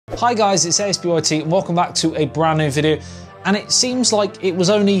Hi guys, it's ASBYT and welcome back to a brand new video. And it seems like it was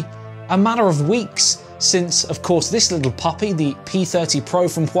only a matter of weeks since, of course, this little puppy, the P30 Pro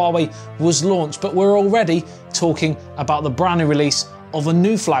from Huawei, was launched, but we're already talking about the brand new release of a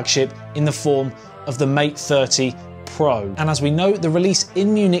new flagship in the form of the Mate 30 Pro. And as we know, the release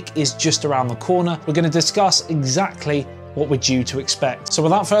in Munich is just around the corner. We're going to discuss exactly what we're due to expect. So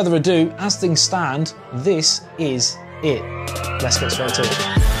without further ado, as things stand, this is it. Let's get straight to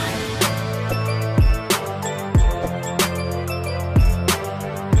it.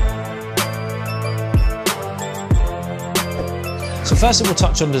 So first we'll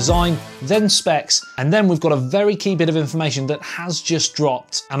touch on design, then specs, and then we've got a very key bit of information that has just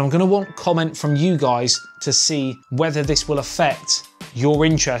dropped. And I'm going to want comment from you guys to see whether this will affect your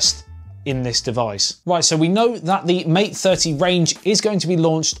interest in this device. Right, so we know that the Mate 30 range is going to be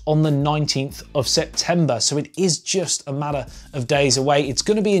launched on the 19th of September. So it is just a matter of days away. It's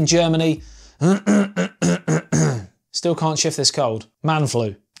going to be in Germany. Still can't shift this cold. Man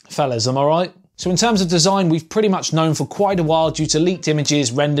flu. Fellas, am I right? So in terms of design, we've pretty much known for quite a while due to leaked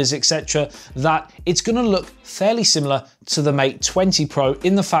images, renders, etc., that it's going to look fairly similar to the Mate 20 Pro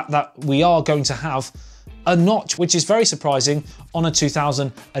in the fact that we are going to have a notch, which is very surprising on a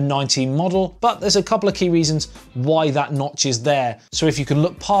 2019 model, but there's a couple of key reasons why that notch is there. So if you can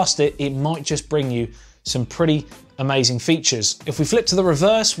look past it, it might just bring you some pretty amazing features. If we flip to the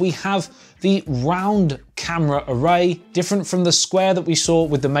reverse, we have the round camera array, different from the square that we saw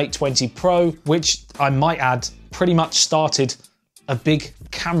with the Mate 20 Pro, which I might add pretty much started a big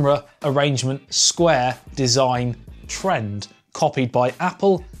camera arrangement square design trend copied by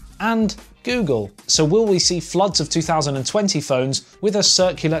Apple and Google. So will we see floods of 2020 phones with a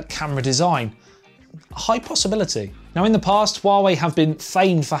circular camera design? A high possibility. Now in the past, Huawei have been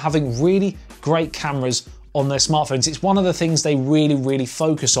famed for having really great cameras on their smartphones. It's one of the things they really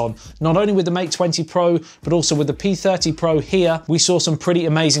focus on. Not only with the Mate 20 Pro, but also with the P30 Pro here, we saw some pretty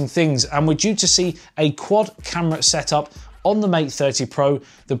amazing things, and we're due to see a quad camera setup on the Mate 30 Pro,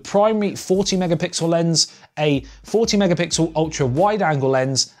 the primary 40 megapixel lens, a 40 megapixel ultra wide angle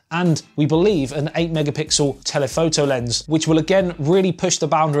lens, and we believe an 8 megapixel telephoto lens, which will again really push the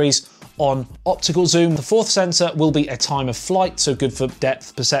boundaries on optical zoom. The fourth sensor will be a time of flight, so good for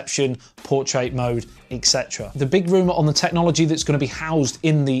depth perception, portrait mode, etc. The big rumor on the technology that's going to be housed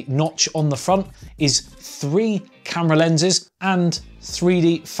in the notch on the front is 3 camera lenses and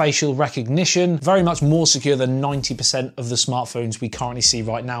 3D facial recognition, very much more secure than 90% of the smartphones we currently see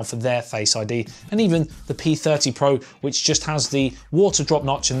right now for their Face ID, and even the P30 Pro, which just has the water drop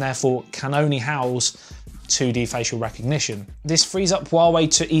notch and therefore can only house 2D facial recognition. This frees up Huawei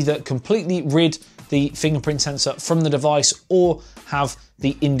to either completely rid the fingerprint sensor from the device or have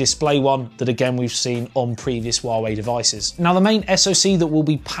the in-display one that again we've seen on previous Huawei devices. Now the main SoC that will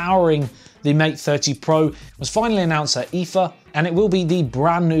be powering the Mate 30 Pro was finally announced at IFA, and it will be the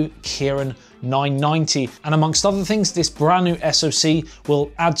brand new Kirin 990. And amongst other things, this brand new SoC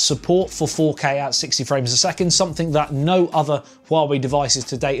will add support for 4K at 60 frames a second, something that no other Huawei devices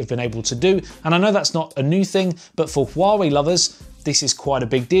to date have been able to do. And I know that's not a new thing, but for Huawei lovers, this is quite a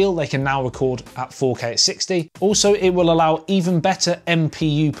big deal. They can now record at 4K at 60. Also, it will allow even better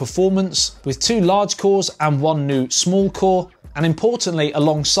MPU performance with 2 large cores and 1 new small core. And importantly,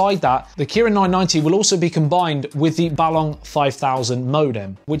 alongside that, the Kirin 990 will also be combined with the Balong 5000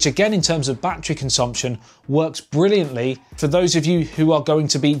 modem, which again, in terms of battery consumption, works brilliantly for those of you who are going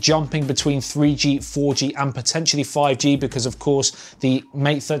to be jumping between 3G, 4G, and potentially 5G, because of course, the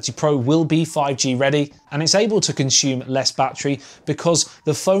Mate 30 Pro will be 5G ready, and it's able to consume less battery because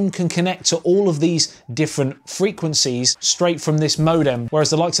the phone can connect to all of these different frequencies straight from this modem, whereas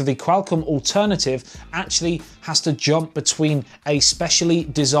the likes of the Qualcomm alternative actually has to jump between a specially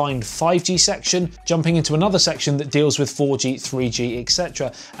designed 5G section, jumping into another section that deals with 4G, 3G,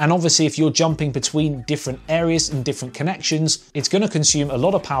 etc. And obviously, if you're jumping between different areas and different connections, it's going to consume a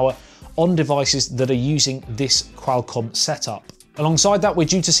lot of power on devices that are using this Qualcomm setup. Alongside that, we're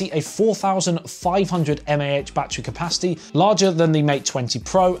due to see a 4,500 mAh battery capacity, larger than the Mate 20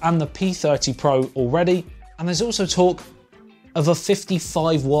 Pro and the P30 Pro already. And there's also talk of a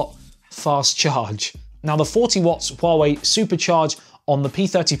 55 watt fast charge. Now the 40 watts Huawei supercharge on the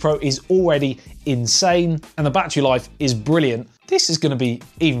P30 Pro is already insane, and the battery life is brilliant. This is going to be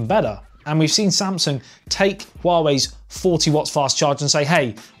even better. And we've seen Samsung take Huawei's 40 watts fast charge and say,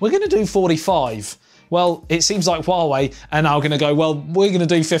 hey, we're going to do 45. Well, it seems like Huawei are now going to go, well, we're going to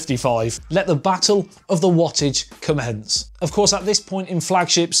do 55. Let the battle of the wattage commence. Of course, at this point in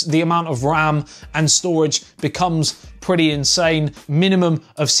flagships, the amount of RAM and storage becomes pretty insane. Minimum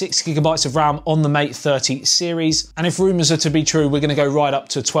of 6 gigabytes of RAM on the Mate 30 series. And if rumors are to be true, we're going to go right up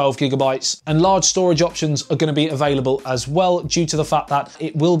to 12 gigabytes. And large storage options are going to be available as well, due to the fact that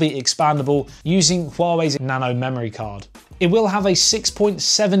it will be expandable using Huawei's nano memory card. It will have a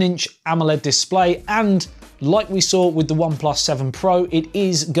 6.7-inch AMOLED display, and like we saw with the OnePlus 7 Pro, it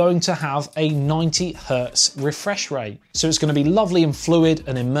is going to have a 90 Hz refresh rate. So it's going to be lovely and fluid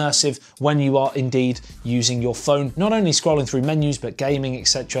and immersive when you are indeed using your phone, not only scrolling through menus, but gaming,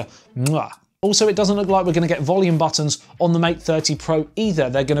 etc. Also, it doesn't look like we're going to get volume buttons on the Mate 30 Pro either.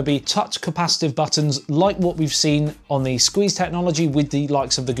 They're going to be touch capacitive buttons like what we've seen on the squeeze technology with the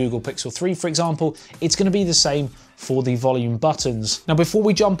likes of the Google Pixel 3, for example. It's going to be the same for the volume buttons. Now, before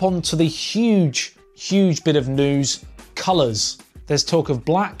we jump on to the huge bit of news, colors. There's talk of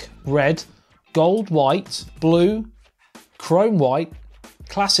black, red, gold, white, blue, chrome white,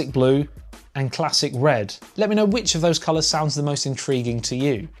 classic blue, and classic red. Let me know which of those colors sounds the most intriguing to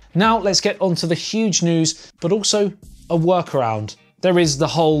you. Now let's get on to the huge news, but also a workaround. There is the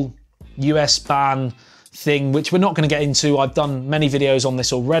whole US ban thing, which we're not going to get into. I've done many videos on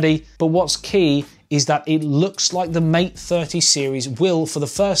this already, but what's key is that it looks like the Mate 30 series will, for the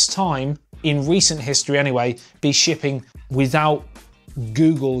first time in recent history anyway, be shipping without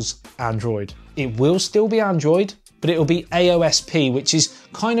Google's Android. It will still be Android, but it will be AOSP, which is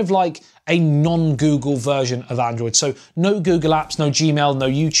kind of like a non-Google version of Android. So no Google apps, no Gmail, no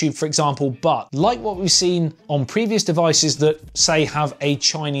YouTube, for example, but like what we've seen on previous devices that say have a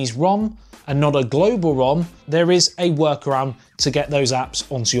Chinese ROM and not a global ROM, there is a workaround to get those apps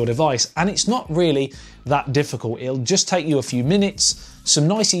onto your device. And it's not really that difficult. It'll just take you a few minutes, some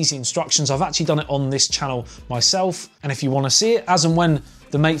nice easy instructions. I've actually done it on this channel myself. And if you want to see it as and when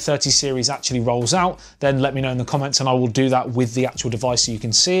the Mate 30 series actually rolls out, then let me know in the comments and I will do that with the actual device so you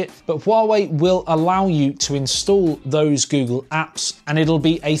can see it. But Huawei will allow you to install those Google apps, and it'll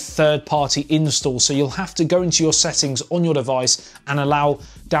be a third-party install. So you'll have to go into your settings on your device and allow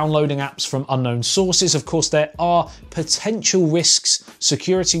downloading apps from unknown sources. Of course, there are potential risks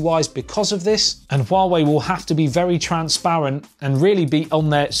security-wise because of this, and Huawei will have to be very transparent and really be on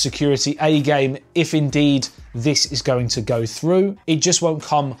their security A game if indeed this is going to go through. It just won't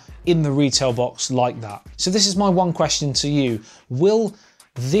come in the retail box like that. So this is my one question to you. Will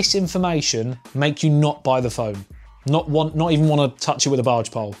this information make you not buy the phone? Not even want to touch it with a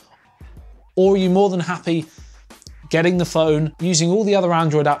barge pole? Or are you more than happy getting the phone, using all the other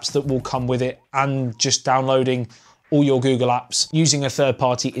Android apps that will come with it, and just downloading all your Google apps using a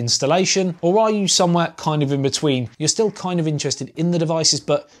third-party installation? Or are you somewhere kind of in between? You're still kind of interested in the devices,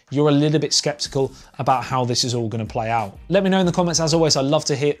 but you're a little bit skeptical about how this is all going to play out. Let me know in the comments. As always, I love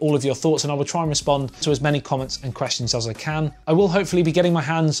to hear all of your thoughts, and I will try and respond to as many comments and questions as I can. I will hopefully be getting my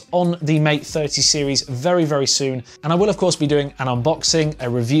hands on the Mate 30 series very, very soon, and I will of course be doing an unboxing, a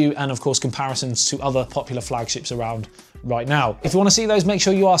review, and of course comparisons to other popular flagships around right now. If you want to see those, make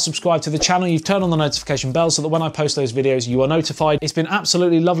sure you are subscribed to the channel. You've turned on the notification bell so that when I post those videos, you are notified. It's been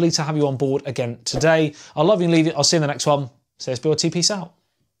absolutely lovely to have you on board again today. I'll love you and leave you. I'll see you in the next one. Say ASBYT, peace out.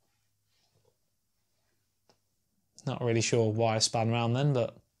 Not really sure why I span around then,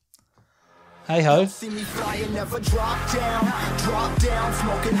 but hey ho. See me flying, never drop down,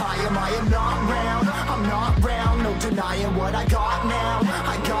 smoking high, am I not round? I'm not round, no denying what I got now.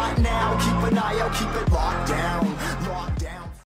 Keep an eye out, keep it locked down.